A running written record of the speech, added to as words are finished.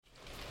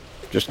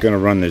Just going to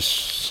run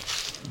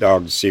this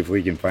dog to see if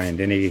we can find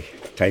any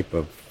type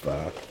of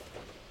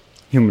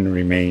human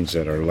remains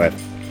that are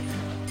left.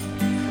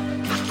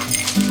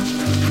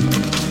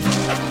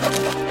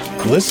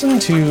 Listen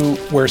to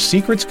Where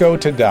Secrets Go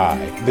to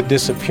Die, The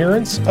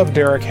Disappearance of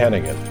Derek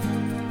Hennigan.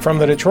 From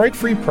the Detroit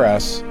Free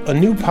Press, a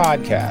new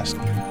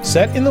podcast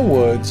set in the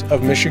woods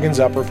of Michigan's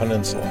Upper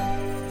Peninsula.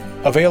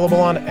 Available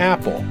on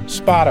Apple,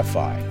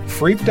 Spotify,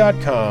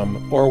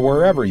 Freep.com, or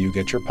wherever you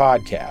get your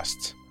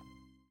podcasts.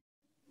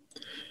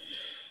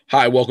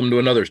 Hi, welcome to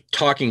another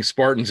Talking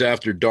Spartans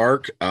After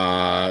Dark.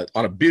 On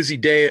a busy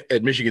day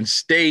at Michigan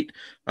State,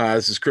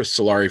 this is Chris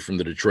Solari from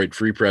the Detroit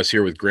Free Press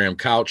here with Graham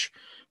Couch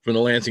from the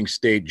Lansing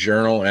State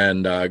Journal.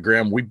 And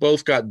Graham, we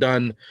both got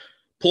done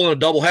pulling a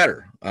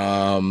doubleheader,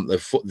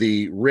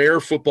 the rare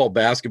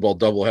football-basketball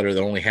doubleheader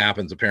that only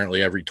happens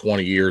apparently every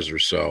 20 years or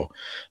so.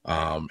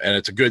 And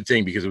it's a good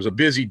thing because it was a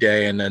busy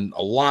day, and then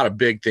a lot of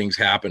big things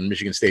happened.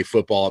 Michigan State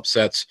football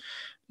upsets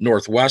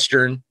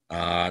Northwestern,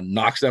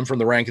 knocks them from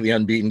the rank of the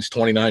unbeatens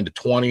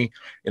 29-20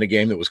 in a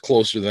game that was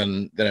closer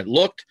than it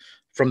looked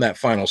from that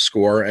final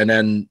score. And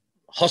then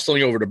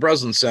hustling over to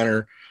Breslin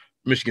Center,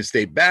 Michigan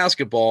State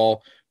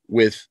basketball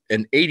with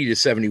an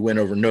 80-70 win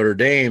over Notre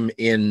Dame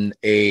in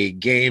a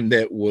game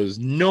that was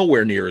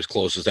nowhere near as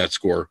close as that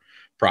score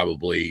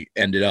probably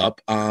ended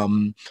up.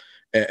 And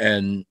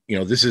you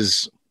know,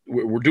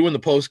 we're doing the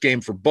post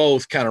game for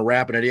both, kind of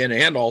wrapping it in,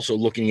 and also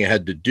looking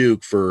ahead to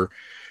Duke for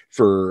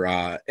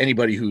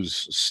anybody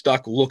who's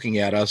stuck looking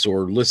at us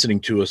or listening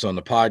to us on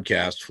the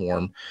podcast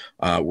form.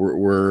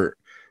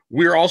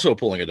 We're also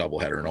pulling a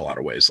doubleheader in a lot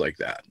of ways like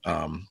that.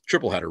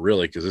 Triple header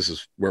really, because this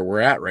is where we're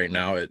at right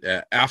now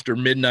after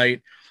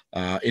midnight,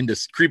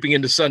 creeping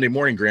into Sunday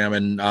morning, Graham.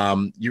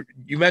 And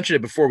you mentioned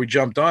it before we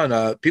jumped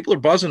on. People are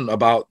buzzing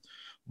about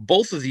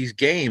both of these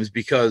games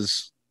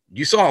because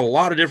you saw a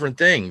lot of different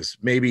things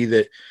maybe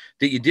that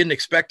you didn't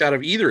expect out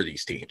of either of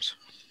these teams.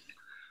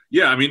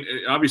 Yeah, I mean,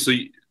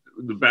 obviously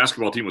the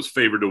basketball team was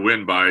favored to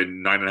win by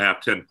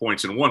 9.5, 10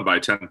 points and won by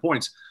 10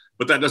 points.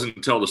 But that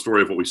doesn't tell the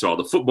story of what we saw.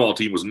 The football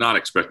team was not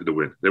expected to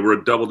win. They were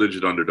a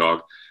double-digit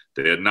underdog.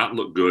 They had not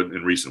looked good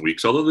in recent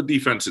weeks, although the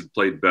defense had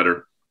played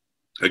better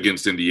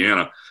against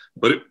Indiana.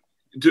 But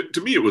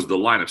to me, it was the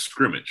line of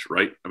scrimmage,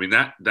 right? I mean,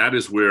 that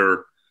is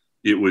where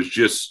it was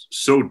just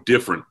so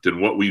different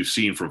than what we've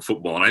seen from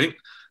football. And I think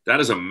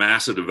that is a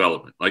massive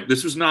development. Like,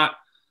 this was not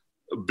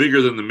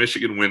bigger than the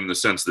Michigan win in the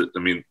sense that, I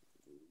mean,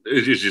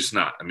 it's just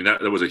not. I mean,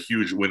 that was a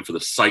huge win for the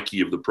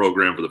psyche of the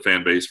program, for the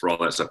fan base, for all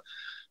that stuff.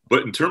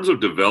 But in terms of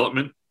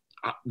development,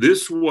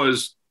 this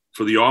was,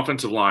 for the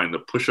offensive line, the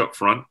push up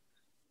front,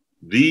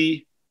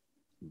 the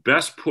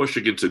best push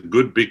against a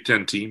good Big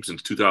Ten team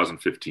since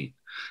 2015.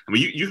 I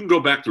mean, you can go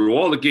back through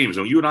all the games.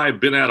 You and I have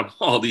been at them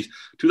all. These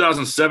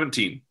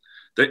 2017,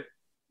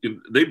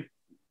 they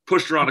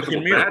pushed around a couple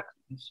of bad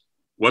teams.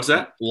 What's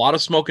that? A lot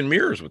of smoke and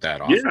mirrors with that.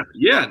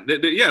 Yeah.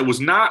 It was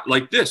not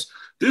like this.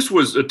 This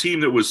was a team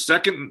that was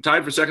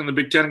tied for second in the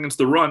Big Ten against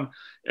the run,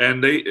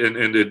 and they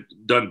had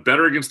done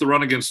better against the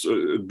run against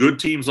good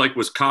teams like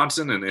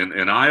Wisconsin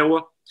and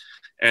Iowa,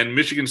 and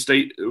Michigan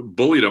State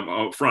bullied them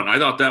up front. I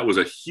thought that was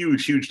a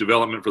huge, huge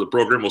development for the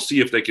program. We'll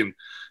see if they can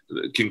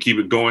keep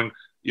it going.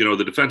 You know,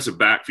 the defensive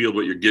backfield,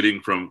 what you're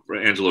getting from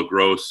Angelo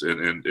Gross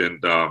and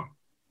Brown.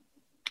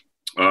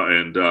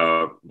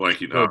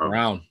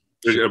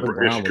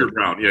 Shakur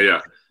Brown.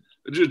 Yeah.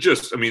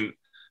 Just, I mean,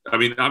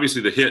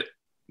 obviously the hit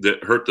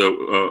that hurt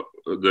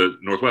the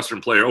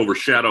Northwestern player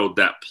overshadowed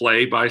that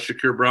play by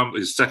Shakur Brown,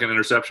 his second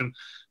interception,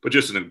 but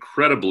just an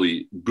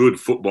incredibly good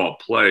football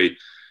play.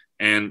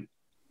 And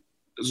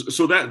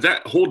so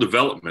that whole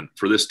development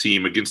for this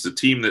team against a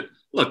team that,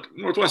 look,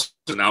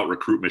 Northwestern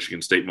out-recruit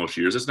Michigan State most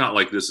years. It's not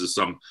like this is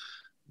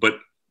but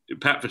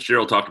Pat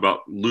Fitzgerald talked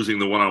about losing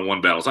the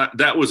one-on-one battles.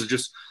 That was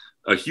just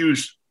a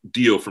huge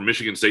deal for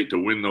Michigan State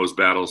to win those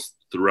battles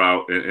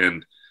throughout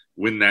and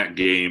win that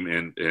game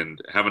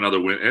and have another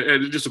win.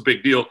 And it's just a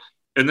big deal.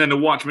 And then to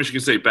watch Michigan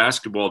State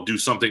basketball do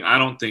something I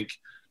don't think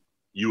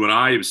you and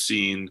I have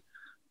seen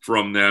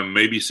from them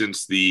maybe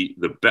since the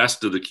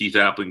best of the Keith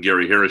Appling,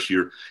 Gary Harris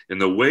year, and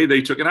the way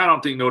they took – and I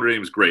don't think Notre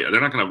Dame is great.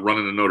 They're not going to run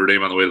into Notre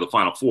Dame on the way to the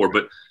Final Four,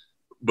 but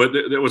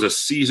there was a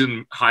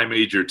seasoned high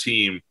major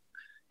team,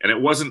 and it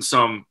wasn't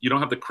you don't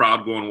have the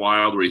crowd going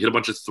wild where you hit a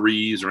bunch of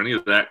threes or any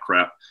of that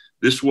crap.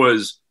 This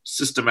was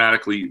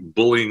systematically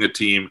bullying a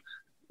team,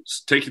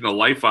 taking the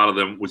life out of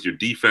them with your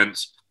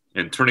defense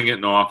and turning it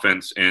into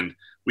offense. And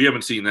we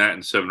haven't seen that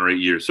in 7 or 8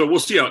 years. So we'll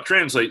see how it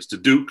translates to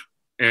Duke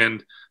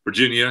and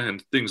Virginia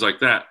and things like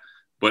that.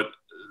 But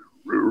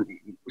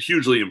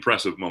hugely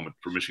impressive moment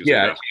for Michigan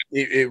State.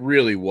 Yeah, it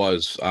really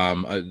was.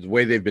 The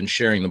way they've been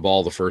sharing the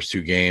ball the first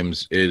 2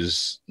 games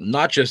is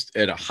not just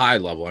at a high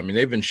level. I mean,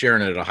 they've been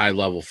sharing it at a high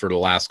level for the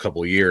last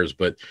couple of years,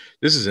 but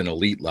this is an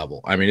elite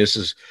level. I mean, this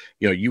is,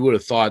 you would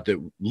have thought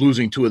that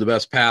losing 2 of the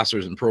best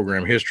passers in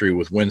program history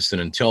with Winston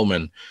and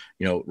Tillman,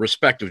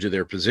 respective to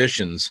their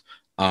positions,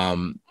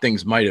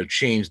 things might have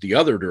changed the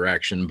other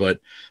direction, but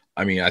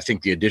I mean, I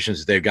think the additions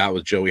that they've got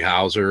with Joey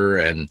Hauser,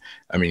 and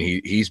I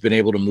mean, he's been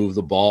able to move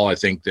the ball. I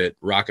think that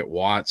Rocket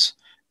Watts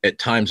at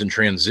times in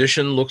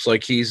transition looks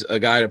like he's a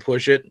guy to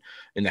push it.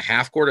 In the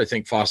half court, I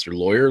think Foster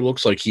Loyer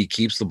looks like he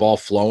keeps the ball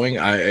flowing.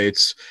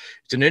 It's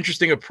an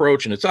interesting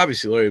approach, and it's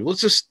obviously Loyer.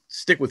 Let's just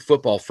stick with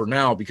football for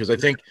now, because I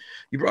think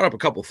you brought up a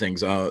couple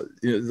things.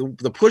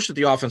 The push that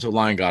the offensive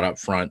line got up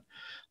front,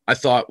 I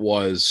thought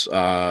was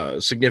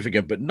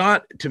significant, but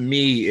not to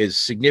me as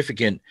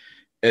significant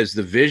as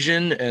the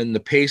vision and the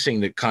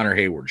pacing that Connor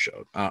Hayward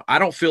showed. I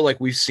don't feel like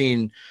we've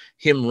seen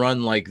him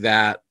run like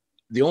that.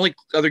 The only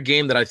other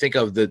game that I think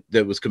of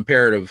that was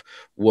comparative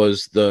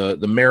was the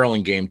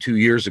Maryland game 2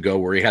 years ago,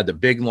 where he had the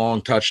big,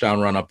 long touchdown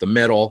run up the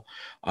middle,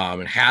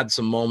 and had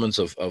some moments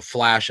of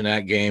flash in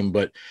that game.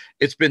 But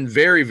it's been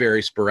very,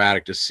 very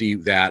sporadic to see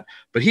that.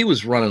 But he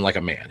was running like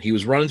a man. He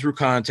was running through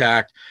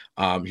contact.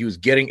 He was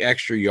getting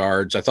extra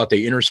yards. I thought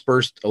they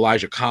interspersed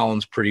Elijah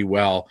Collins pretty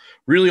well.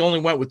 Really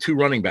only went with 2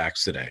 running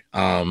backs today,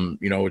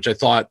 which I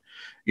thought,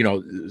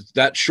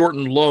 that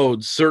shortened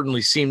load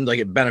certainly seemed like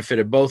it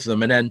benefited both of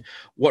them. And then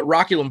what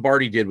Rocky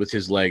Lombardi did with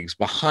his legs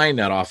behind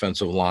that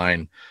offensive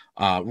line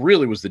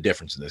really was the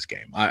difference in this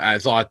game. I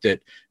thought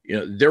that,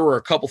 there were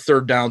a couple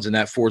third downs in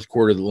that fourth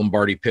quarter that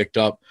Lombardi picked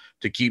up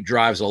to keep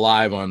drives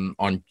alive on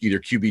either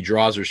QB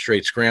draws or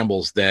straight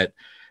scrambles, that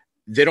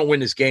they don't win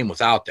this game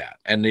without that.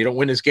 And they don't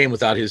win this game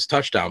without his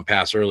touchdown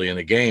pass early in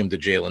the game to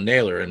Jalen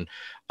Naylor. And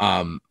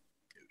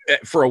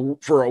for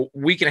a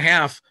week and a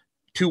half,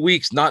 2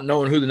 weeks, not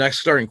knowing who the next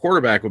starting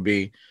quarterback would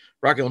be,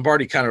 Rocky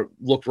Lombardi kind of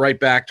looked right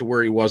back to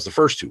where he was the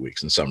first 2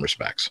 weeks in some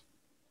respects.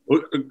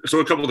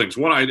 So a couple of things.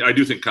 One, I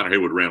do think Connor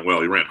Hayward ran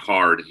well. He ran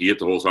hard. He hit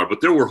the holes hard. But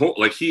there were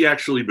he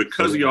actually,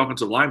 because the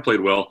offensive line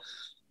played well,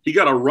 he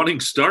got a running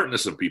start into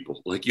some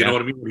people. You know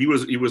what I mean? He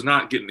was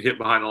not getting hit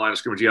behind the line of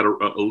scrimmage. He had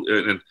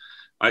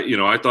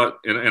I thought,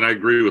 and I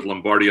agree with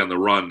Lombardi on the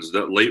runs.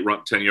 That late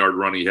run, 10-yard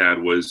run he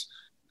had was,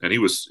 and he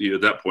was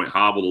at that point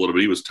hobbled a little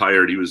bit. He was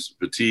tired. He was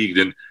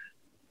fatigued.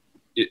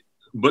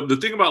 But the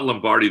thing about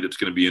Lombardi that's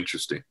going to be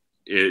interesting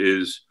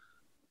is,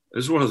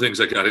 this is one of the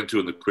things I got into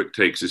in the quick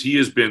takes, is he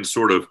has been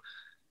sort of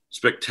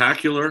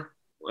spectacular.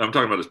 I'm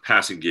talking about his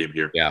passing game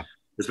here. Yeah.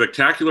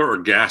 Spectacular or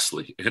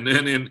ghastly. And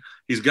then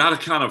he's got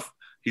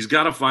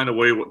to find a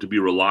way to be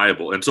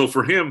reliable. And so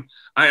for him,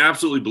 I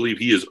absolutely believe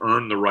he has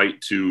earned the right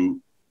to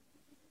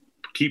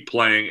keep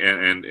playing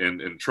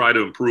and try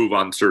to improve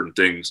on certain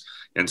things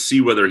and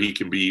see whether he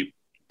can be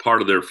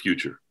part of their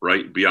future,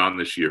 right, beyond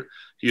this year.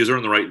 He has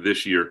earned the right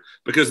this year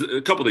because a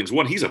couple of things.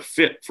 One, he's a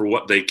fit for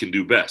what they can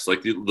do best,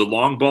 like the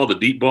long ball, the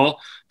deep ball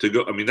to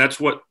go. I mean, that's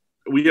what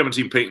we haven't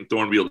seen Peyton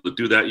Thorne be able to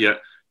do that yet.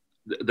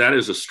 That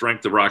is a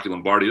strength of Rocky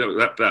Lombardi.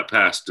 That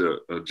pass to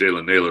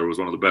Jalen Naylor was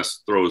one of the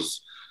best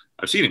throws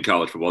I've seen in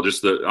college football.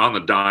 Just on the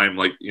dime,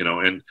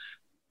 and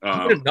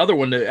another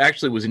one that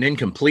actually was an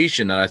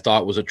incompletion that I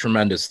thought was a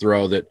tremendous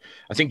throw that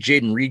I think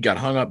Jaden Reed got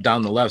hung up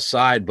down the left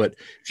side. But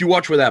if you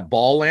watch where that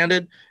ball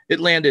landed, it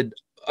landed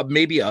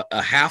maybe a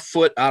half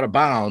foot out of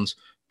bounds,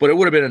 but it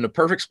would have been in the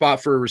perfect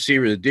spot for a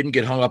receiver that didn't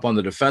get hung up on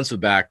the defensive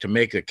back to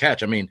make the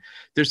catch. I mean,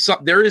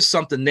 there is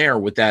something there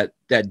with that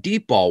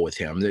deep ball with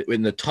him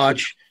in the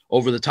touch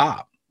over the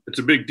top. It's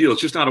a big deal. It's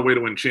just not a way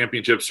to win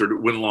championships or to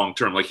win long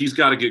term. He's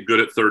got to get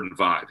good at 3rd and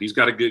 5. He's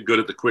got to get good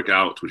at the quick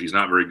outs, which he's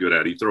not very good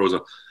at. He throws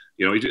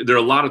there are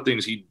a lot of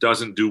things he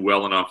doesn't do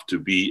well enough to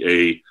be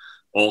a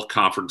all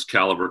conference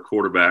caliber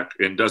quarterback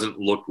and doesn't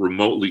look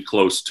remotely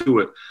close to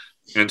it.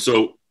 And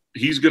so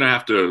he's going to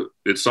have to,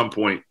 at some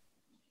point,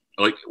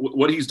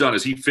 what he's done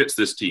is he fits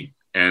this team.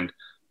 And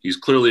he's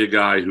clearly a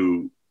guy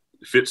who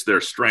fits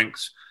their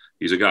strengths.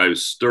 He's a guy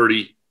who's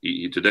sturdy.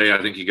 Today,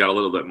 I think he got a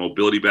little bit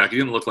mobility back. He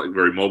didn't look like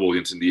very mobile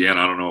against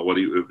Indiana. I don't know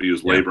if he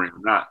was laboring or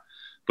not.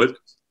 But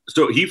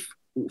so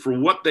for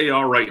what they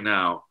are right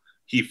now,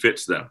 he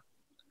fits them.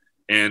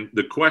 And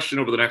the question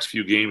over the next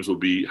few games will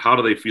be, how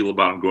do they feel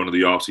about him going to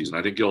the offseason?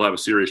 I think he'll have a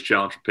serious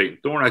challenge for Peyton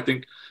Thorne. I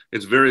think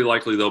it's very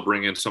likely they'll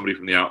bring in somebody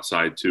from the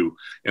outside too.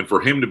 And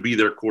for him to be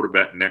their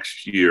quarterback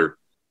next year,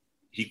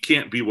 he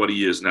can't be what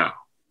he is now.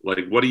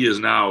 What he is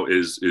now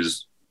is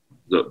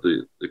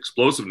the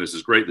explosiveness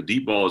is great. The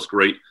deep ball is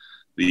great.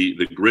 The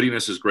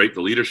grittiness is great.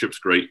 The leadership's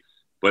great.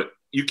 But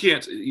you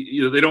can't,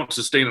 they don't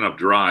sustain enough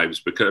drives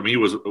because, he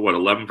was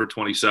 11 for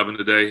 27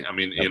 today.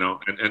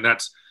 And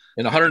that's,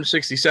 in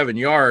 167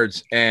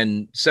 yards,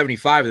 and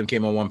 75 of them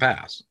came on one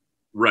pass.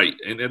 Right.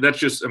 And that's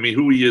just,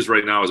 who he is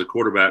right now as a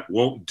quarterback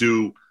won't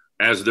do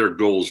as their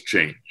goals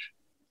change.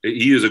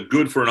 He is a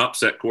good for an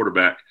upset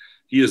quarterback.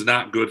 He is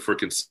not good for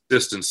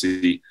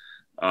consistency.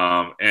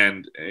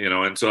 And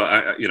so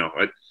I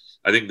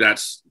think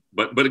that's,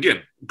 but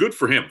again, good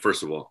for him,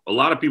 first of all. A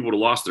lot of people would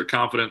have lost their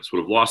confidence, would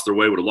have lost their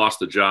way, would have lost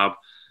the job.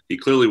 He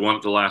clearly won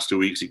it the last 2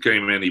 weeks. He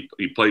came in,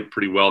 he played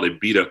pretty well. They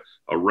beat a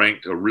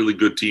really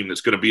good team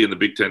that's going to be in the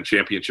Big Ten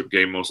championship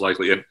game most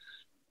likely. And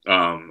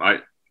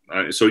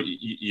so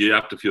you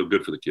have to feel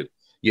good for the kid.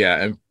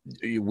 Yeah, and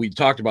we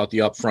talked about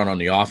the up front on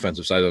the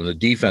offensive side. On the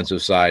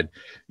defensive side,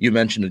 you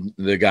mentioned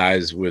the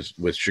guys with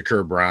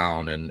Shakur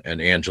Brown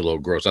and Angelo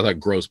Gross. I thought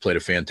Gross played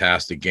a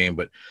fantastic game,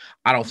 but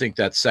I don't think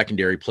that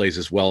secondary plays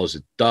as well as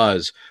it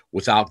does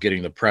without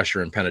getting the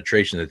pressure and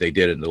penetration that they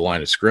did in the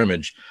line of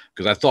scrimmage.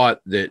 Because I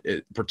thought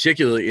that,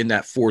 particularly in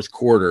that fourth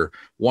quarter,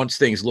 once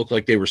things looked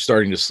like they were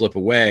starting to slip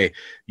away,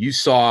 you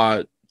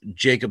saw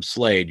Jacob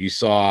Slade, you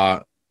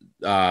saw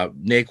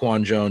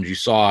Naquan Jones, you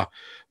saw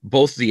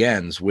both the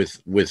ends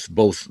with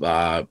both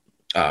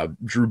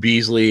Drew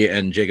Beasley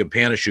and Jacob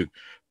Panashuk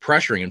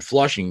pressuring and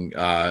flushing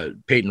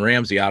Peyton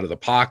Ramsey out of the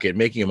pocket,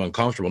 making him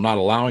uncomfortable, not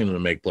allowing them to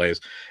make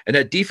plays. And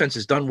that defense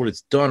has done what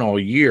it's done all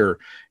year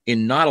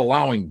in not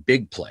allowing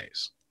big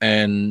plays.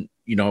 And,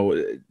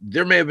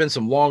 there may have been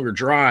some longer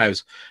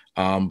drives,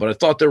 but I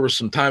thought there were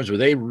some times where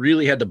they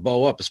really had to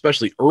bow up,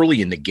 especially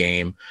early in the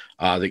game,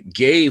 that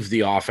gave the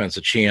offense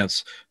a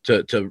chance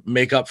to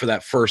make up for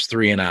that first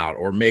 3 and out,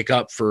 or make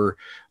up for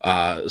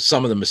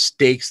some of the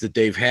mistakes that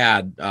they've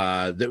had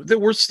that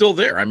were still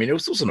there. I mean, it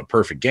wasn't a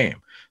perfect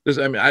game.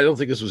 I don't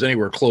think this was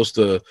anywhere close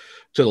to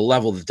the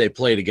level that they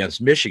played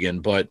against Michigan,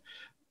 but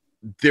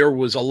there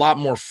was a lot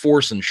more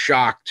force and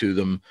shock to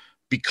them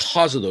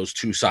because of those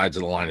two sides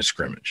of the line of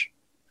scrimmage.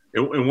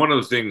 And one of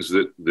the things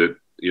that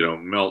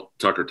Mel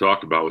Tucker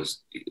talked about was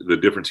the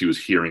difference he was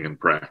hearing in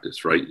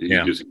practice, right?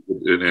 Yeah.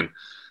 The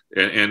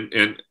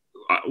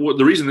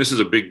reason this is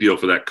a big deal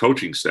for that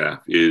coaching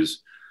staff is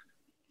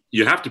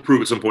you have to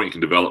prove at some point you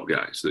can develop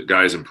guys, that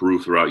guys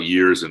improve throughout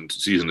years and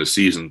season to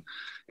season.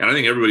 And I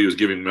think everybody was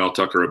giving Mel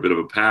Tucker a bit of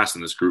a pass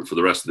in this group for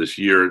the rest of this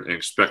year and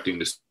expecting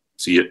to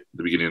see it at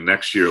the beginning of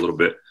next year a little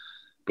bit.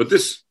 But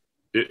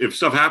if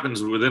stuff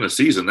happens within a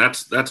season,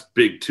 that's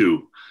big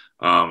too.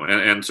 So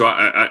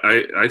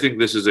I think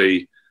this is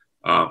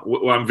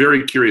I'm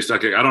very curious. I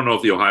don't know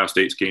if the Ohio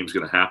State's game is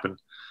going to happen.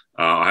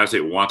 Ohio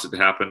State wants it to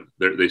happen.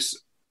 There's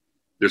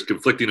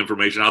conflicting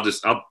information.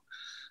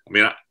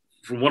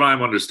 From what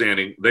I'm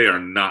understanding, they are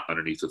not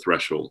underneath the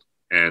threshold.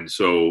 And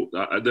so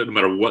no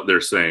matter what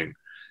they're saying.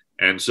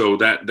 And so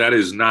that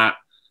is not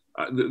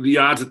the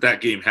odds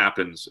that game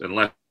happens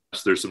unless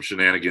there's some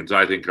shenanigans,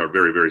 I think are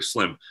very, very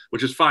slim,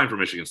 which is fine for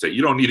Michigan State.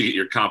 You don't need to get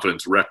your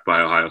confidence wrecked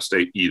by Ohio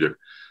State either.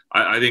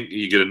 I think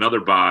you get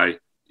another bye.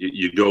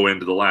 You go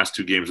into the last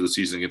 2 games of the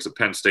season against a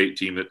Penn State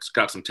team that's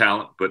got some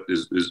talent, but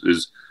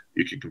is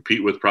you can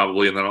compete with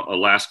probably, and then a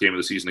last game of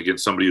the season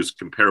against somebody who's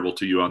comparable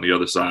to you on the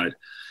other side.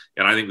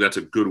 And I think that's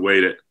a good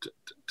way to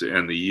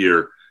end the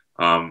year,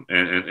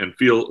 and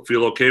feel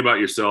okay about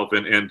yourself,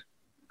 and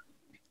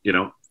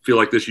feel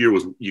like this year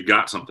you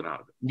got something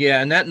out of it.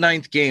 Yeah, and that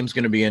 9th game is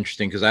going to be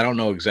interesting because I don't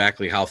know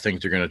exactly how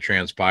things are going to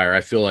transpire.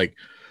 I feel like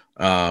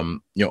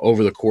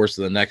over the course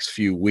of the next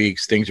few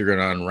weeks, things are going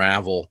to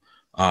unravel.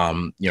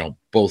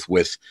 Both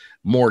with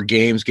more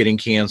games getting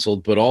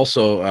canceled, but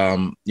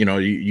also,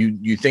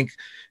 you think,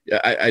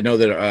 I know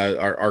that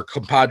our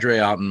compadre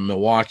out in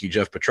Milwaukee,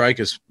 Jeff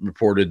Petrikis,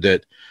 reported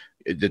that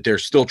they're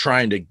still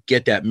trying to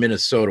get that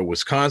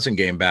Minnesota-Wisconsin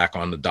game back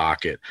on the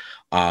docket.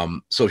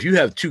 So if you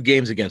have 2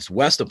 games against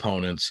West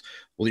opponents,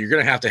 well, you're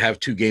going to have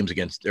 2 games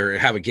against, or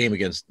have a game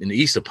against an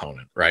East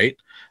opponent, right?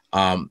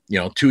 2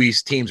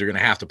 East teams are going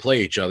to have to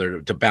play each other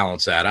to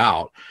balance that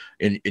out.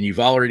 And you've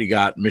already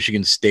got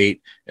Michigan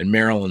State and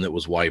Maryland that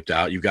was wiped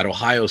out. You've got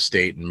Ohio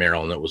State and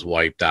Maryland that was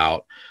wiped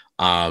out.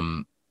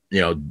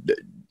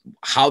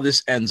 How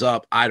this ends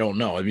up, I don't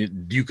know. I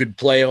mean, you could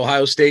play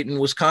Ohio State and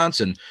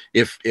Wisconsin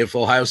if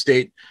Ohio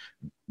State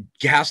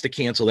has to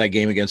cancel that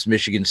game against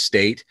Michigan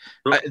State.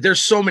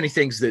 There's so many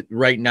things that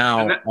right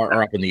now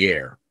are up in the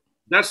air.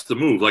 That's the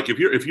move. Like if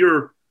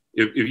you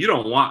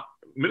don't want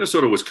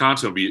Minnesota,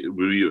 Wisconsin would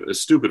be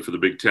stupid for the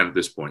Big Ten at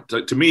this point.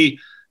 To me,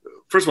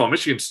 first of all,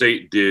 Michigan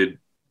State did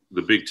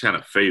the Big Ten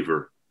a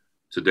favor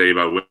today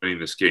by winning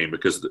this game,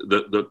 because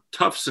the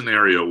tough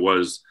scenario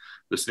was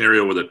the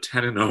scenario with a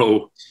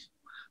 10-0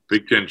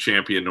 Big Ten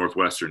champion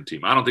Northwestern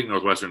team. I don't think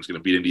Northwestern's going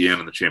to beat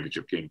Indiana in the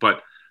championship game,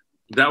 but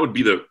that would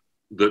be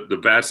the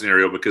bad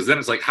scenario, because then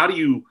it's like, how do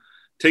you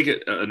take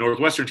a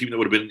Northwestern team that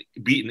would have been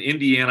beaten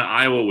Indiana,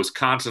 Iowa,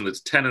 Wisconsin,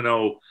 that's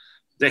 10-0?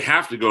 They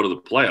have to go to the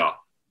playoff.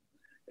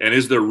 And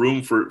is there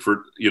room for a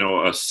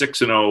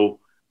 6-0,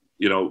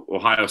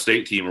 Ohio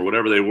State team or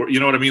whatever they were? You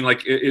know what I mean?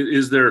 Like,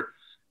 is there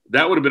 –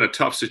 that would have been a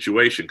tough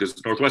situation,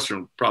 because Northwestern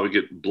would probably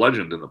get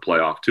bludgeoned in the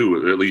playoff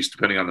too, at least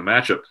depending on the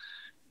matchup.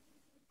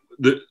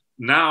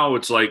 Now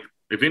it's like,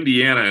 if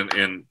Indiana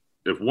and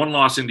if one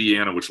loss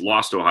Indiana, which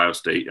lost to Ohio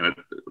State, and a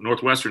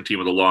Northwestern team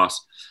with a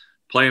loss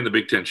play in the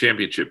Big Ten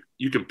championship,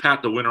 you can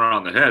pat the winner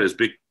on the head as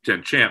Big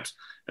Ten champs,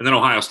 and then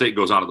Ohio State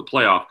goes on to the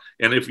playoff.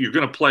 And if you're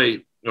going to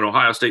play –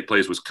 Ohio State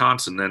plays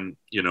Wisconsin, then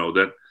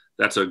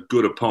that's a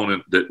good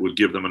opponent that would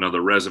give them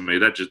another resume.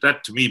 That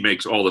to me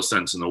makes all the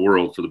sense in the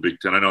world for the Big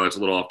Ten. I know that's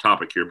a little off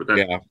topic here, but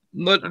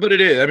but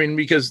it is. I mean,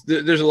 because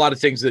there's a lot of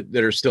things that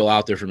are still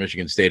out there for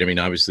Michigan State. I mean,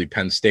 obviously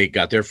Penn State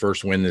got their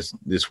first win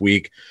this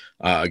week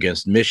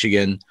against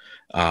Michigan,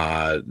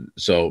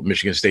 so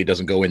Michigan State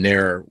doesn't go in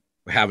there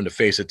having to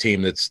face a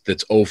team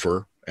that's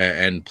over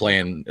and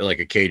playing like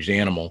a caged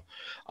animal.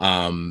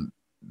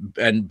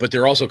 but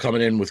they're also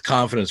coming in with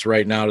confidence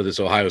right now to this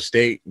Ohio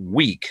State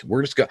week.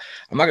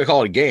 I'm not gonna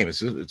call it a game. It's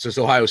just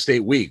Ohio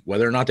State week.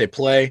 Whether or not they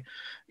play,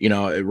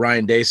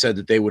 Ryan Day said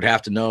that they would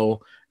have to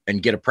know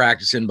and get a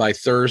practice in by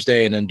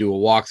Thursday and then do a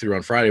walkthrough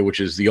on Friday, which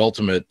is the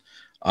ultimate.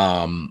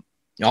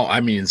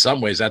 In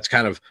some ways, that's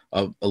kind of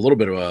a little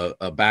bit of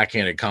a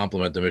backhanded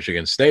compliment to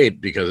Michigan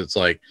State, because it's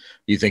like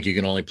you think you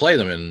can only play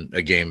them in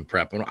a game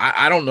prep. And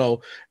I don't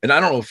know. And I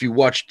don't know if you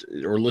watched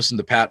or listened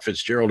to Pat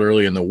Fitzgerald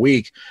early in the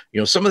week.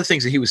 Some of the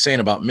things that he was saying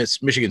about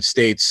Michigan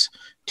State's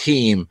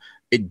team,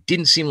 it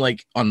didn't seem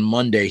like on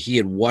Monday he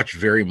had watched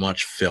very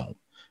much film.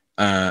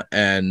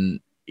 And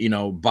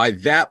by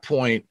that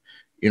point,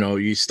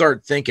 you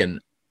start thinking,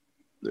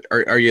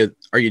 are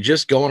you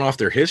just going off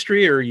their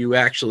history, or are you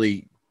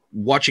actually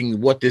watching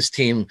what this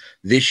team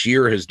this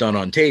year has done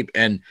on tape?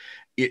 And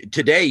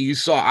today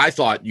I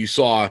thought you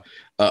saw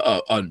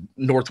a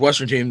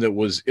Northwestern team that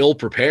was ill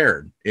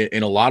prepared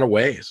in a lot of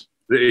ways.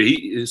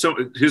 His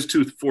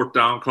 2 fourth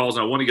down calls.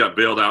 Now, one, he got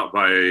bailed out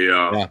by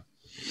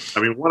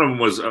one of them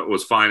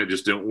was fine. It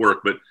just didn't work,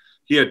 but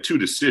he had 2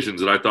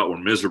 decisions that I thought were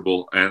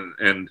miserable.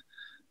 The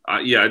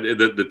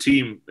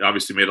team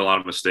obviously made a lot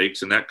of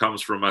mistakes, and that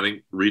comes from, I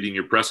think, reading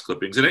your press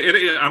clippings. And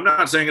I'm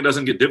not saying it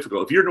doesn't get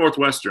difficult. If you're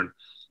Northwestern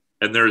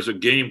and there's a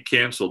game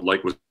canceled,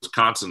 like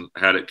Wisconsin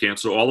had it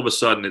canceled, all of a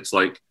sudden it's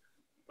like,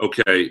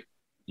 okay,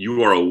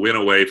 you are a win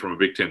away from a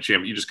Big Ten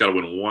champion. You just got to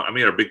win one.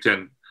 A Big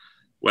Ten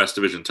West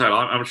Division title.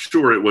 I'm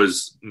sure it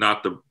was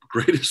not the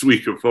greatest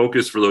week of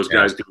focus for those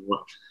guys, given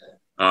what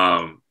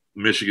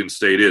Michigan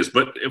State is.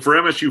 But for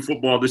MSU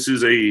football, this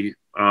is I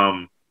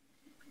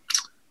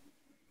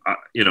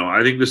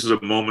think this is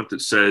a moment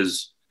that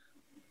says,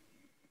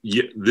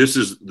 this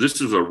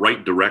is a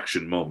right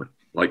direction moment.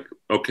 Like,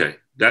 okay,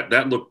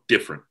 that looked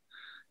different.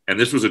 And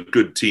this was a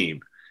good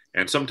team.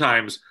 And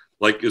sometimes,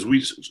 like, as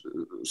we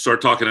start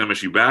talking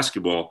MSU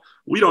basketball,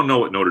 we don't know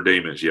what Notre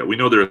Dame is yet. We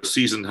know they're a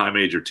seasoned high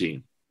major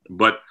team,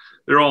 but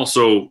they're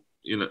also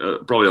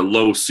probably a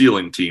low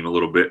ceiling team a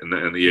little bit in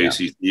the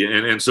ACC.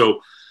 And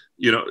so,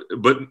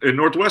 but in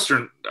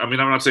Northwestern, I'm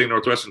not saying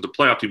Northwestern's a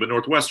playoff team, but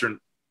Northwestern,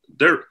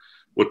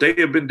 what they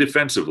have been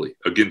defensively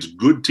against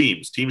good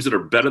teams that are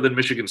better than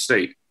Michigan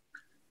State,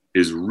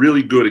 is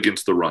really good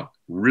against the run,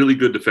 really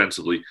good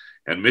defensively.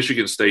 And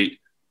Michigan State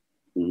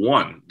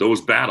won those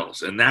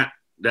battles. And that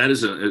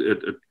is,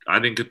 I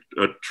think,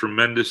 a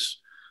tremendous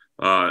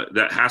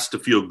that has to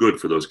feel good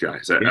for those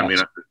guys.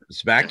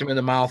 Smacked them in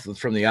the mouth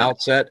from the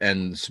outset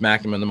and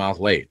smacked them in the mouth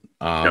late.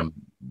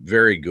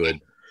 Very good.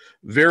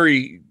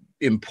 Very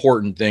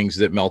important things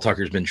that Mel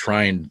Tucker's been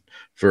trying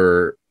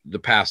for the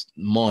past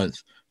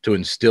month to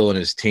instill in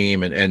his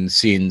team, and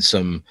seeing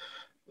some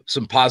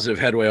positive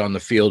headway on the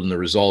field, and the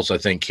results, I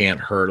think, can't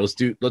hurt. Let's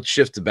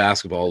shift to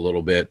basketball a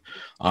little bit,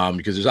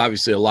 because there's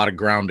obviously a lot of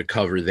ground to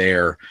cover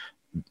there.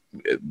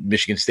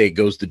 Michigan State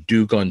goes to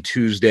Duke on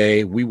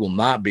Tuesday. We will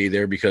not be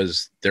there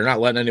because they're not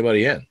letting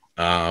anybody in.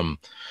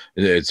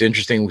 It's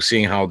interesting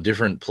seeing how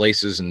different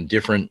places and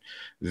different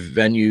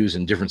venues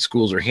and different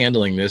schools are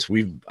handling this.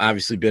 We've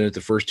obviously been at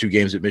the first 2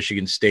 games at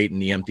Michigan State in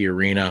the empty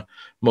arena,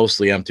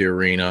 mostly empty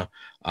arena,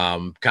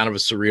 kind of a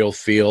surreal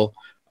feel.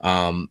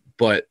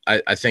 But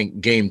I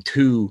think game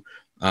 2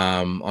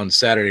 on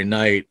Saturday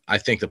night, I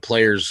think the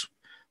players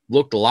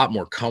looked a lot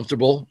more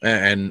comfortable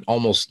and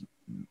almost,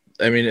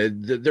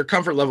 their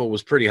comfort level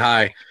was pretty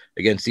high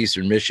against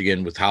Eastern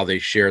Michigan with how they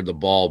shared the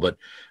ball. But,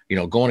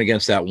 going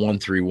against that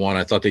 1-3-1,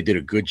 I thought they did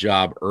a good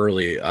job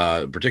early,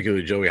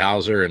 particularly Joey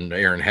Hauser and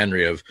Aaron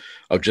Henry of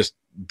just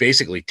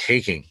basically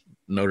taking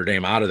Notre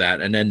Dame out of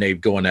that. And then they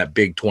go on that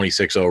big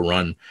 26-0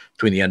 run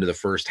between the end of the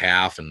first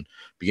half and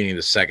beginning of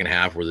the second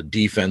half, where the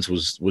defense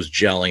was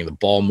gelling, the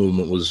ball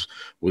movement was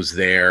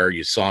there.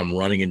 You saw them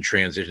running in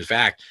transition. In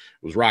fact,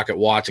 it was Rocket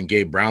Watts and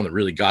Gabe Brown that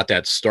really got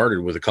that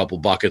started with a couple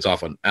buckets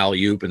off an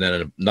alley-oop and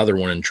then another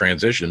one in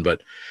transition.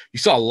 But you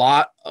saw a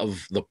lot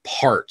of the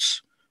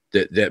parts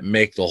that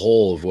make the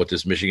whole of what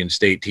this Michigan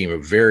State team a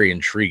very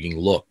intriguing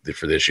look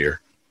for this year.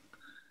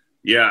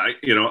 Yeah,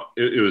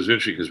 it was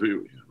interesting because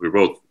we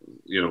both,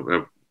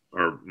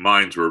 our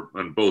minds were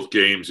on both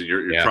games, and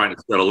you're trying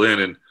to settle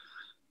in, and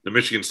the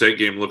Michigan State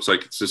game looks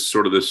like it's just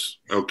sort of this,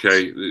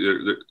 okay.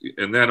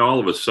 And then all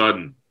of a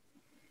sudden,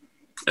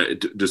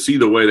 to see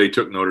the way they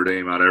took Notre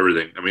Dame out of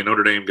everything.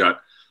 Notre Dame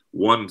got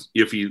one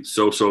iffy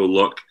so-so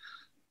look,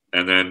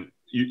 and then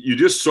you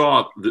just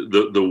saw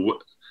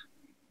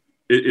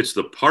it's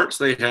the parts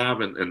they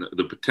have and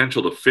the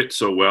potential to fit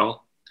so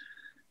well.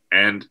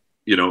 And,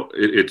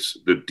 it's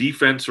the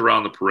defense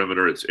around the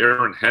perimeter. It's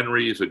Aaron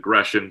Henry's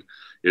aggression.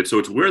 It's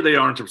where they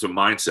are in terms of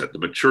mindset. The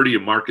maturity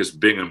of Marcus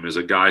Bingham is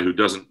a guy who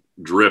doesn't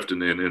drift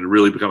and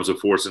really becomes a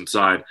force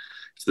inside.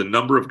 It's the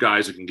number of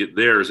guys who can get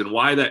theirs and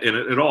why that, and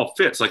it all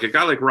fits. Like a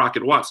guy like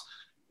Rocket Watts,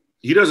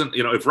 he doesn't,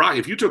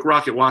 if you took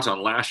Rocket Watts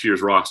on last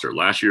year's roster,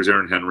 last year's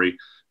Aaron Henry,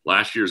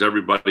 last year's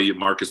everybody,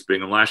 Marcus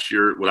Bingham, last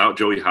year without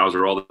Joey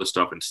Hauser, all this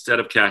stuff, instead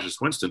of Cassius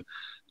Winston,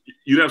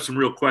 you'd have some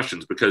real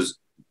questions because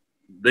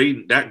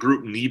that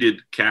group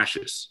needed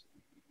Cassius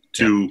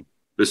to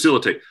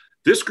facilitate.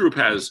 This group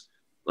has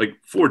like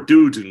 4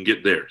 dudes who can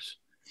get theirs.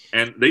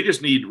 And they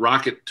just need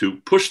Rocket to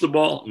push the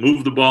ball,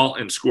 move the ball,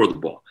 and score the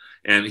ball.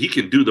 And he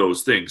can do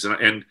those things.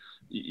 And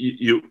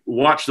you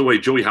watch the way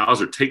Joey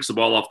Hauser takes the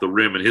ball off the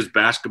rim and his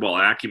basketball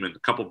acumen, a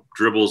couple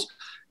dribbles,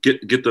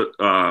 get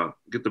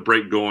the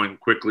break going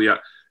quickly.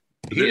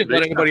 He didn't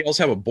let anybody else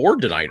have a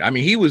board tonight. I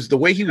mean, the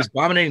way he was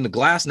dominating the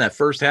glass in that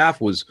first half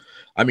was,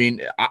 I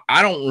mean,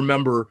 I don't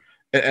remember,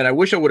 and I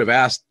wish I would have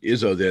asked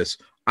Izzo this.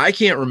 I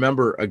can't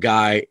remember a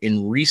guy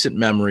in recent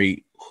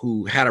memory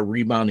who had a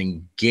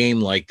rebounding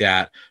game like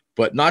that,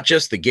 but not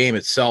just the game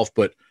itself,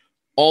 but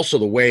also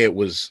the way it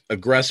was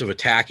aggressive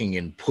attacking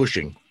and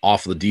pushing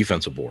off the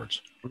defensive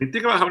boards. I mean,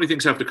 think about how many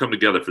things have to come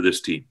together for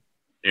this team.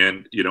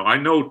 And, I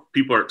know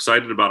people are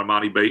excited about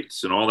Emoni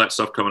Bates and all that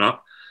stuff coming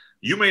up.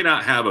 You may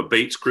not have a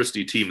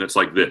Bates-Christie team that's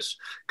like this,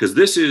 because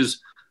this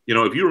is,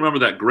 if you remember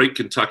that great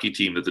Kentucky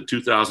team that the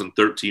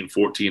 2013-14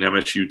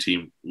 MSU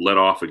team led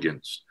off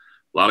against,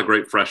 a lot of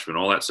great freshmen,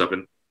 all that stuff,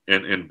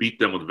 and beat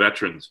them with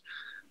veterans.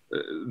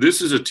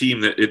 This is a team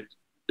that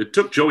it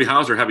took Joey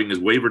Hauser having his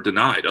waiver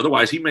denied.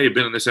 Otherwise, he may have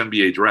been in this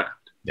NBA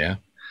draft. Yeah.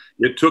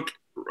 It took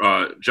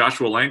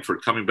Joshua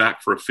Langford coming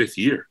back for a fifth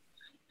year.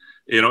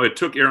 It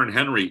took Aaron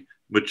Henry,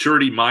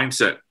 maturity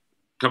mindset,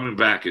 coming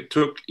back. It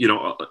took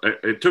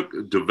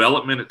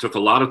development. It took a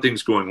lot of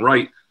things going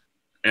right.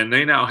 And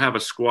they now have a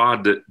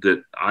squad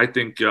that I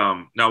think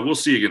now we'll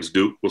see against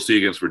Duke. We'll see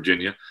against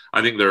Virginia.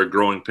 I think there are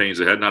growing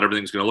pains ahead. Not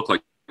everything's going to look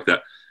like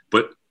that.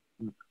 But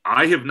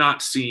I have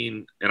not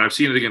seen, and I've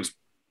seen it against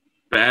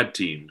bad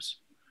teams,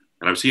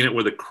 and I've seen it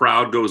where the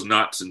crowd goes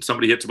nuts and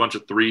somebody hits a bunch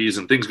of threes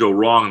and things go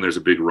wrong and there's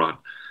a big run.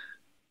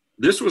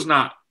 This was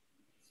not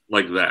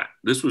like that.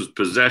 This was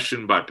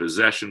possession by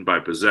possession by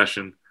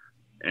possession.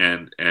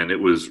 And it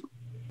was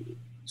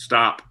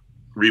stop,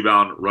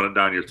 rebound, run it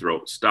down your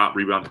throat, stop,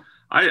 rebound.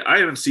 I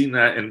haven't seen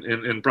that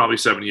in probably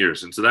 7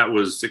 years. And so that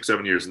was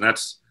 6-7 years. And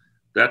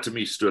that to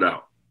me stood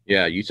out.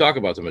 Yeah. You talk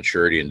about the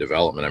maturity and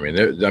development.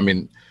 I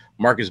mean,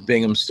 Marcus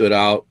Bingham stood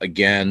out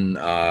again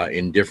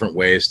in different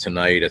ways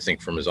tonight. I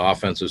think from his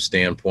offensive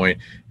standpoint,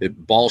 the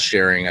ball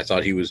sharing, I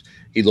thought he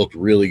looked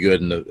really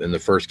good in the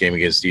first game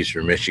against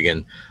Eastern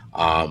Michigan.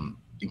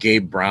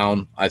 Gabe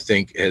Brown, I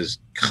think,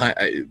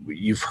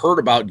 you've heard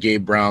about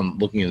Gabe Brown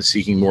looking and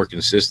seeking more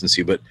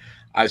consistency, but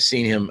I've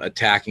seen him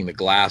attacking the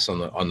glass on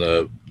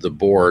the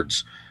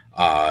boards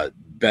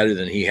better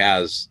than he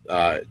has.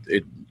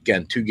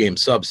 Again, 2-game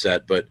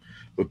subset, but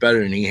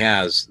better than he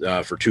has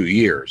for 2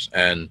 years.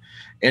 And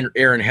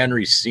Aaron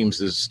Henry seems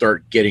to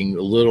start getting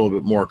a little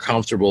bit more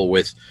comfortable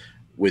with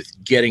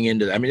getting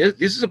into that. I mean,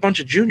 this is a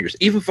bunch of juniors,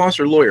 even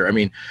Foster Loyer. I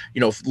mean,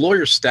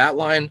 Loyer's stat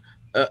line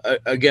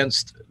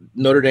against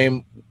Notre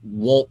Dame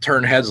won't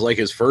turn heads like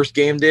his first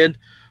game did,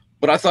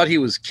 but I thought he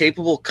was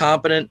capable,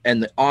 competent,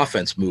 and the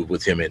offense moved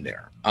with him in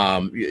there.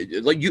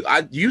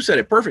 You said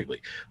it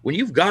perfectly. When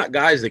you've got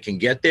guys that can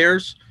get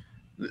theirs,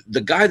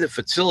 the guy that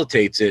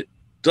facilitates it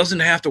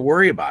doesn't have to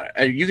worry about it.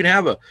 And you can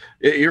have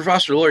your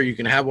Foster Loyer, you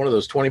can have one of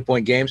those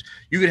 20-point games.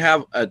 You can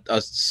have a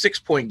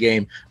 6-point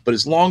game, but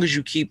as long as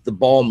you keep the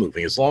ball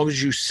moving, as long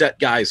as you set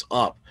guys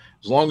up,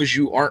 as long as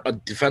you aren't a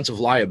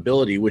defensive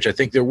liability, which I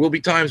think there will be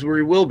times where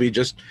he will be,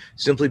 just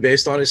simply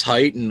based on his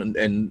height and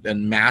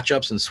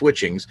matchups and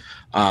switchings.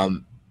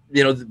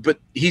 But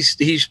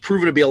he's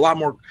proven to be a lot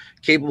more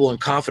capable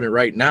and confident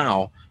right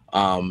now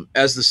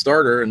as the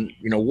starter. And,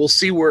 we'll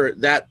see where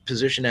that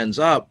position ends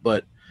up.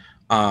 But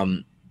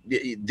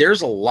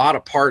there's a lot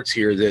of parts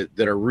here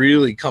that are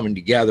really coming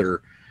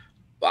together.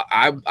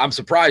 I'm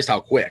surprised how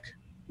quick.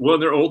 Well,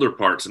 they're older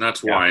parts, and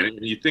that's why.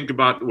 And you think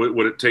about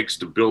what it takes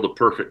to build a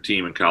perfect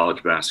team in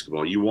college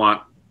basketball. You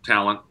want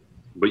talent,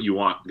 but you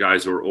want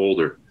guys who are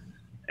older,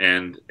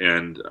 and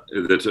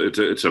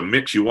it's a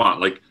mix you want.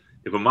 Like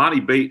if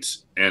Emoni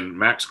Bates and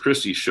Max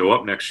Christie show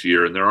up next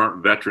year and there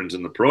aren't veterans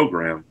in the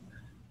program,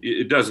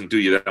 it doesn't do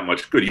you that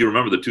much good. You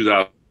remember the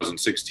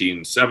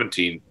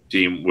 2016-17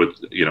 team with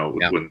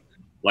when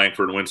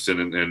Langford and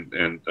Winston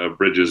and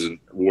Bridges and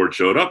Ward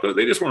showed up.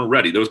 They just weren't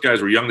ready. Those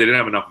guys were young. They didn't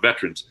have enough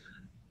veterans.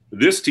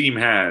 This team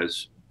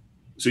has,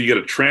 so you get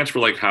a transfer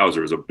like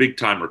Hauser, who's a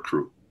big-time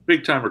recruit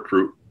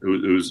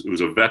who's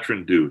a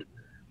veteran dude.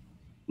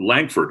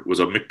 Langford was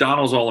a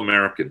McDonald's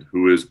All-American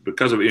who is,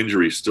 because of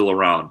injuries, still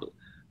around.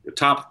 The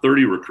top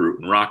 30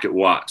 recruit in Rocket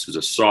Watts, who's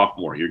a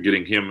sophomore. You're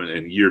getting him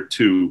in year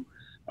 2.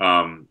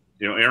 Aaron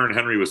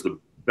Henry was the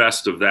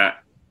best of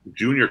that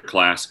junior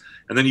class.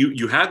 And then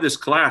you had this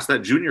class,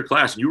 that junior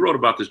class, and you wrote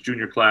about this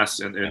junior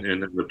class in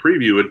the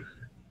preview. And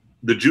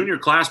the junior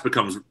class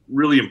becomes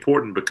really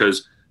important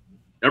because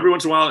every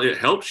once in a while, it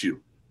helps you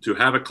to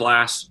have a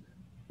class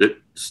that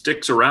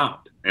sticks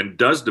around and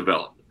does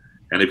develop.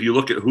 And if you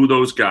look at who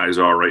those guys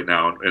are right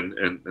now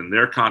and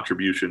their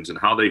contributions and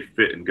how they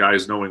fit and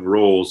guys knowing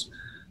roles,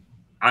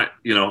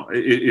 you're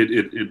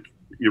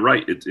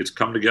right. It's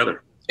come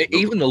together.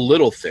 Even the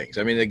little things.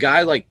 I mean, a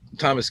guy like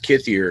Thomas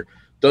Kithier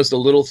does the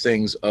little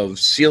things of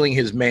sealing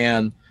his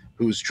man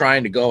who's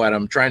trying to go at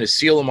him, trying to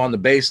seal him on the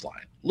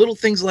baseline. Little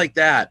things like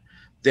that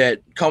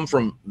come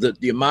from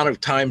the amount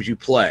of times you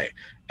play.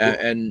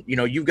 And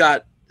you've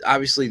got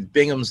obviously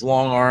Bingham's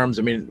long arms.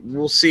 I mean,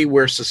 we'll see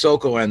where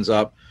Sissoko ends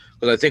up,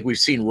 because I think we've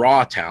seen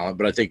raw talent,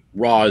 but I think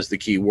raw is the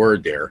key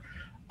word there.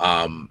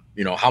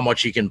 How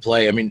much he can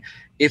play. I mean,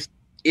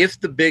 if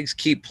the bigs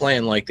keep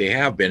playing like they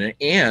have been,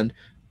 and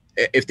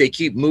if they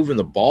keep moving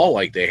the ball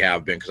like they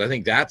have been, because I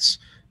think that's,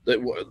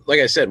 like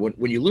I said,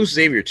 when you lose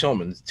Xavier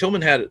Tillman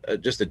had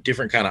just a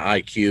different kind of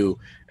IQ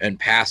and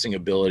passing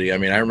ability. I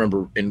mean, I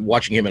remember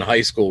watching him in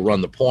high school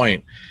run the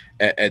point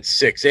at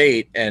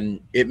 6'8", and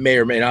it may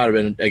or may not have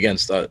been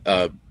against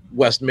a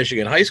West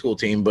Michigan high school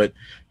team, but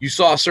you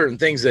saw certain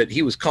things that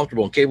he was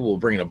comfortable and capable of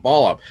bringing the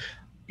ball up.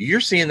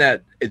 You're seeing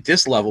that at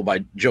this level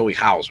by Joey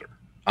Hauser.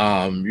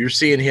 You're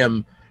seeing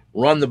him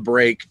run the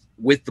break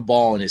with the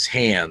ball in his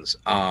hands.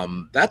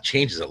 That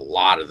changes a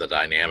lot of the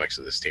dynamics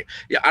of this team.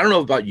 Yeah, I don't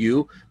know about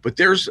you, but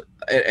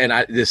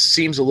this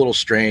seems a little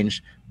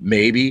strange,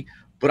 maybe,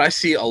 but I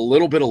see a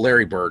little bit of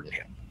Larry Bird in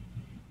him.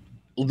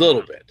 A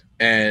little bit.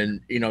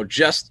 And,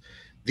 just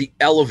the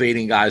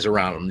elevating guys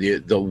around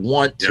him, the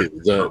want to,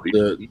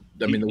 the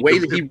way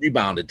that he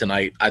rebounded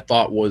tonight, I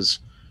thought was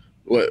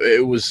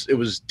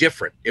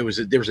different. There was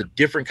a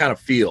different kind of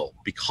feel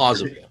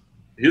because of him.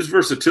 His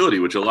versatility,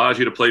 which allows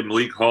you to play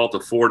Malik Hall at the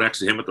 4 next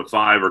to him at the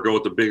 5, or go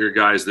with the bigger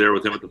guys there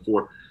with him at the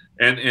 4.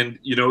 And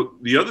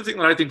the other thing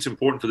that I think is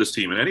important for this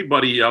team, and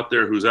anybody out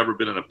there who's ever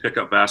been in a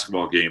pickup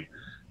basketball game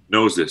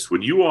knows this,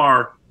 when you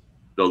are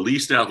the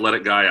least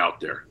athletic guy out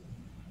there,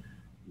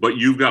 but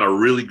you've got a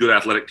really good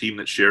athletic team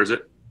that shares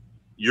it,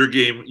 your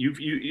game,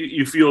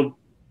 you feel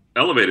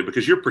elevated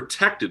because you're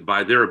protected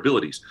by their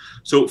abilities.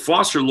 So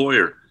Foster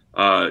Loyer,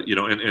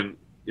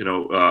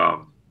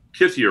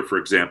 Kithier, for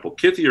example.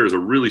 Kithier is a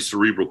really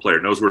cerebral player,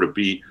 knows where to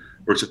be,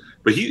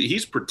 but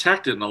he's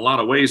protected in a lot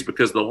of ways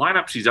because the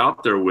lineups he's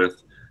out there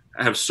with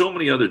have so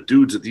many other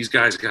dudes that these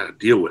guys got to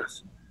deal with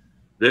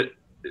that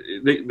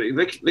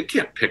they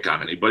can't pick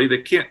on anybody.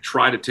 They can't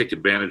try to take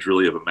advantage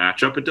really of a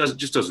matchup. It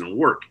just doesn't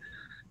work,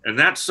 and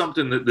that's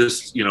something that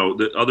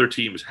that other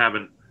teams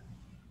haven't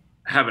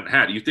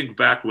had. You think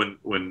back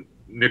when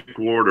Nick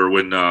Ward or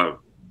when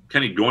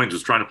Kenny Goins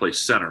was trying to play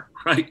center,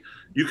 right?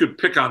 You could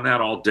pick on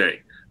that all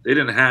day. They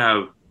didn't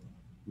have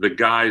the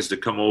guys to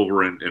come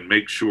over and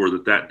make sure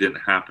that didn't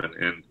happen.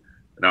 And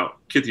now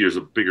Kithier is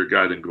a bigger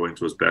guy than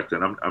Goins was back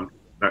then. I'm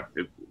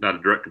not a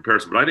direct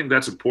comparison, but I think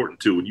that's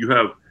important too. When you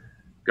have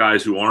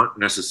guys who aren't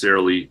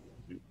necessarily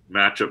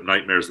matchup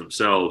nightmares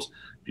themselves,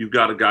 if you've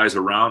got guys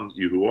around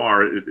you who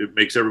are, it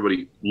makes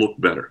everybody look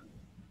better.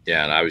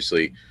 Yeah, and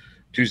obviously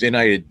Tuesday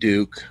night at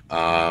Duke,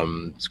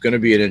 it's going to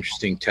be an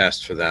interesting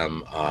test for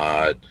them.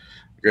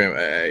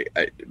 Graham,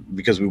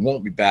 because we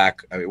won't be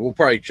back. I mean, we'll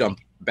probably jump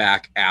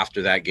back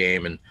after that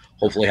game and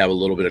hopefully have a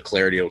little bit of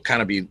clarity. It'll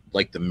kind of be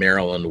like the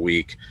Maryland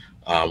week,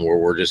 where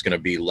we're just going to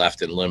be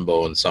left in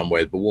limbo in some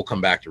ways, but we'll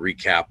come back to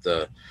recap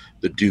the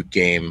Duke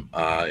game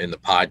in the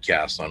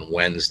podcast on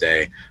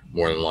Wednesday,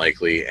 more than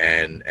likely,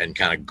 and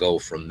kind of go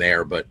from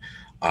there. But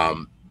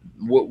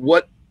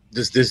what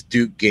does this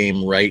Duke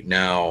game right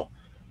now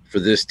for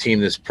this team,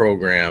 this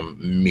program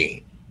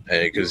mean?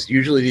 Because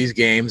usually these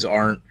games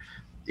aren't,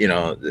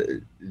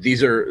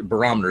 these are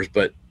barometers,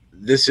 but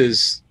this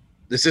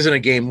isn't a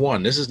game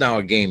 1. This is now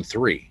a game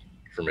 3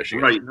 for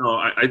Michigan. Right.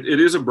 No, it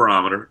is a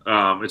barometer.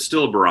 It's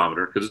still a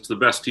barometer because it's the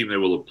best team they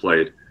will have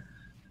played.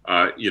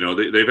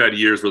 They've had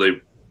years where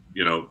they've,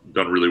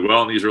 done really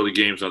well in these early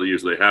games. Other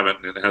years they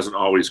haven't, and it hasn't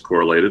always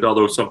correlated,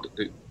 although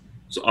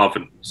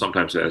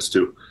sometimes it has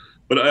too.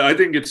 But I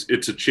think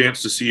it's a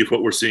chance to see if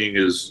what we're seeing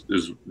is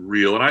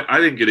real. And I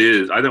think it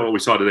is. I think what we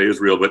saw today is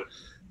real, but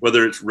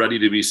whether it's ready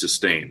to be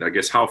sustained, I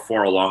guess how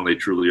far along they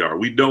truly are.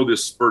 We know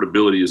this spurt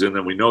ability is in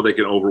them. We know they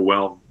can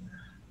overwhelm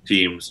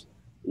teams.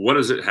 What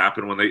does it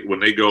happen when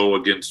they go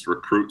against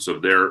recruits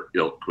of their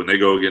ilk? When they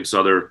go against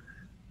other,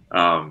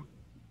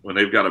 when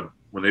they've got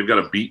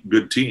to beat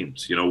good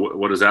teams?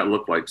 What does that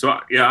look like? So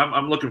yeah,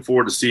 I'm looking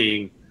forward to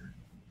seeing,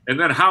 and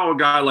then how a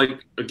guy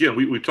like, again,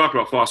 we talked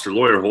about Foster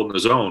Loyer holding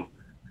his own.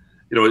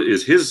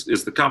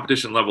 Is the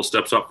competition level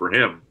steps up for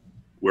him,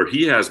 where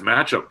he has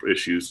matchup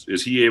issues,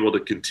 is he able to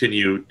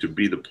continue to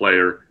be the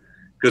player?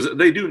 Because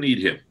they do need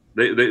him.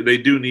 They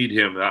do need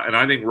him. And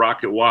I think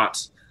Rocket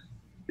Watts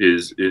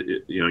is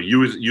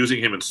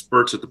using him in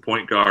spurts at the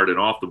point guard and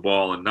off the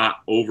ball and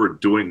not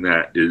overdoing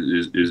that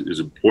is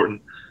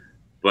important.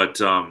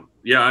 But,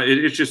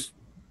 it's just,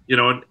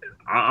 and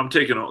I'm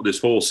taking this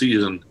whole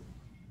season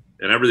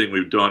and everything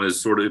we've done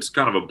is it's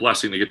kind of a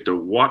blessing to get to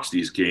watch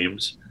these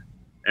games.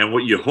 And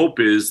what you hope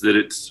is that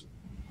it's,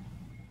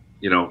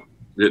 that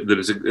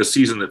it's a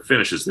season that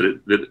finishes,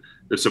 that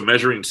it's a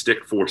measuring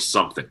stick for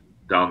something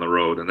down the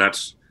road. And I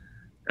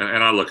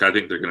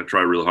think they're going to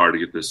try real hard to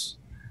get this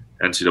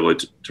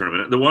NCAA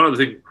tournament. The one other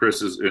thing,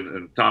 Chris, is,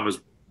 and Tom has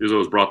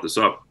always brought this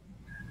up,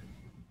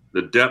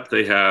 the depth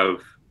they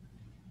have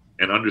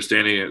and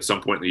understanding at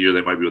some point in the year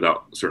they might be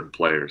without certain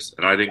players.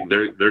 And I think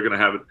they're going to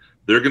have it.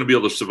 They're going to be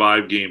able to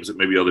survive games that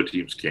maybe other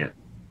teams can't.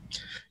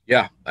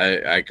 Yeah,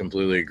 I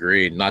completely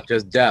agree. Not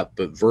just depth,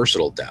 but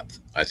versatile depth.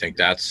 I think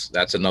that's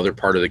another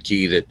part of the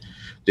key that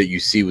you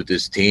see with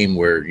this team,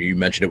 where you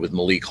mentioned it with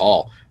Malik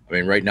Hall. I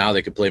mean, right now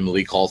they could play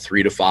Malik Hall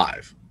 3 to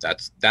 5.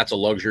 That's a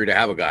luxury to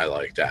have a guy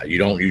like that. You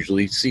don't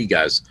usually see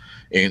guys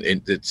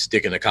that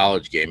stick in the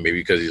college game, maybe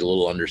because he's a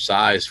little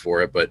undersized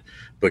for it, but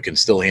can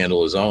still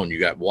handle his own. You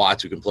got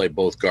Watts, who can play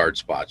both guard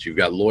spots. You've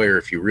got Lawyer,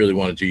 if you really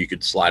wanted to, you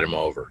could slide him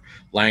over.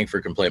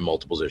 Langford can play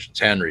multiple positions.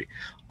 Henry,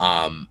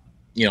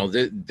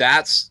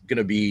 that's going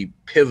to be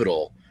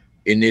pivotal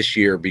in this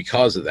year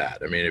because of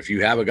that. I mean, if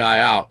you have a guy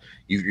out,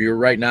 you're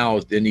right now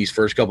in these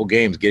first couple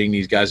games getting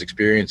these guys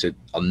experience at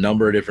a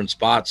number of different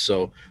spots,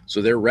 so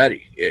they're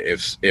ready.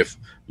 If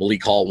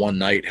Malik Hall one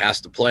night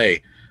has to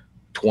play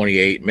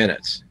 28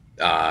 minutes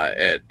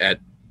at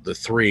the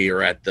 3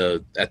 or at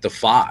the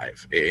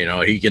 5,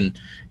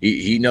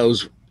 he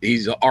knows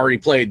he's already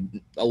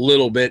played a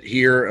little bit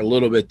here, a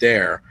little bit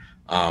there.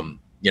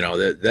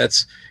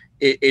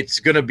 It's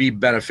going to be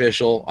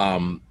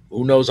beneficial.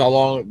 Who knows how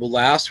long it will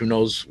last? Who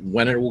knows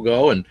when it will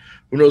go? And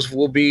who knows if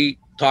we'll be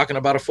talking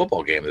about a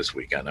football game this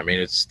weekend? I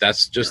mean,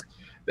 that's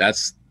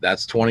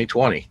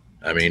 2020.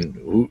 I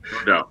mean, no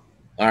doubt.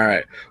 All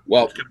right.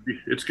 Well,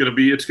 it's gonna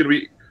be. You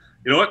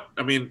know what?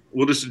 I mean,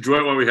 we'll just enjoy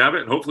it while we have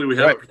it, and hopefully we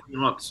have it for 3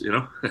 months.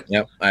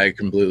 Yep, I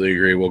completely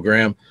agree. Well,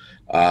 Graham,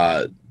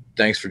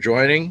 thanks for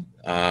joining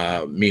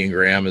me and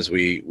Graham as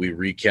we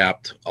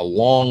recapped a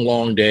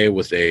long day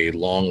with a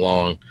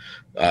long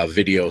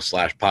video /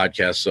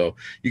 podcast. So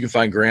you can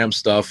find Graham's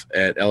stuff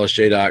at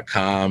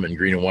lsj.com and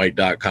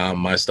greenandwhite.com.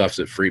 My stuff's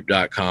at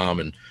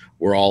freep.com, and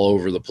we're all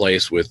over the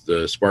place with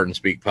the Spartan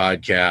Speak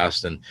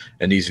podcast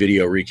and these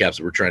video recaps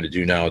that we're trying to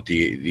do now at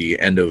the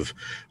end of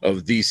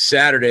these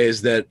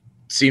Saturdays that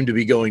seem to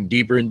be going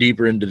deeper and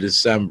deeper into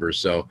December.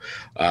 So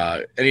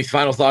any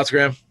final thoughts,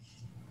 Graham?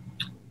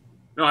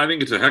 No, I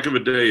think it's a heck of a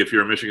day if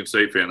you're a Michigan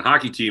State fan. The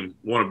hockey team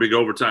won a big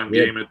overtime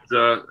game at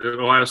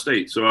Ohio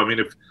State. So, I mean,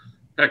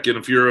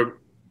 if you're a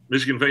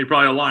Michigan fan, you're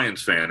probably a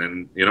Lions fan.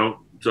 And,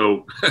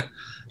 so,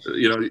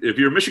 if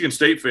you're a Michigan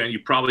State fan, you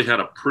probably had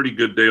a pretty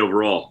good day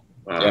overall.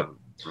 Yep.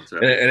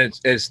 And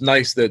it's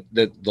nice that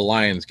the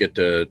Lions get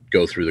to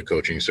go through the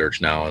coaching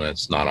search now, and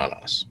it's not on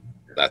us.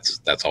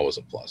 That's always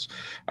a plus.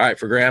 All right,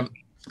 for Graham,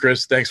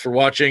 Chris, thanks for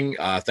watching.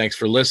 Thanks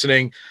for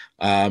listening.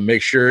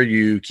 Make sure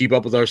you keep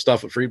up with our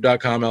stuff at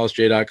freep.com,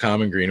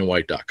 lsj.com, and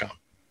greenandwhite.com.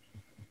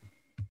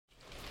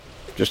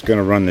 Just going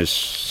to run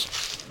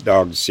this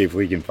dog to see if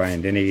we can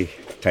find any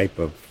type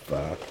of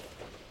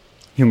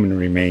human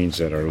remains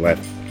that are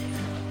left.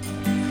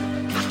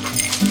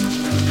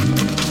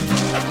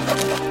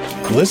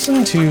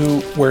 Listen to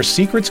Where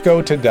Secrets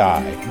Go to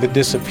Die, The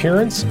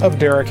Disappearance of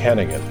Derek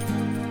Hennigan.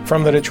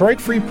 From the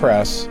Detroit Free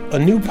Press, a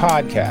new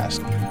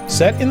podcast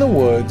set in the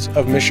woods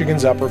of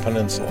Michigan's Upper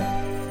Peninsula.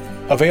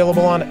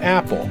 Available on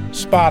Apple,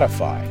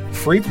 Spotify,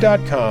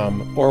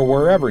 Freep.com, or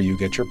wherever you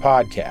get your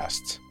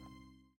podcasts.